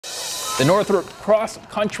The Northrop Cross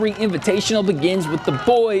Country Invitational begins with the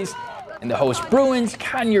boys, and the host Bruins,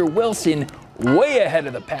 Connor Wilson, way ahead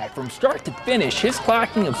of the pack from start to finish. His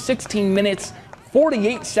clocking of 16 minutes,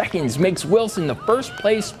 48 seconds makes Wilson the first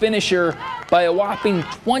place finisher by a whopping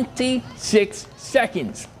 26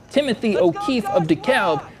 seconds. Timothy O'Keefe of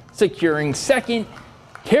DeKalb securing second.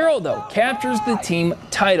 Carroll, though, captures the team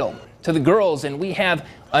title. To the girls, and we have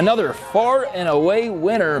another far and away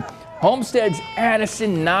winner. Homestead's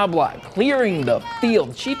Addison Knoblauch clearing the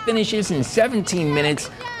field. She finishes in 17 minutes,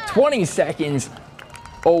 20 seconds.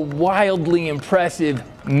 A wildly impressive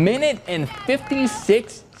minute and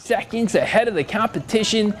 56 seconds ahead of the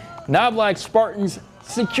competition. Knoblauch Spartans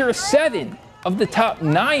secure 7 of the top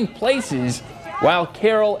 9 places, while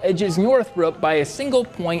Carroll edges Northrop by a single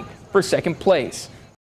point for second place.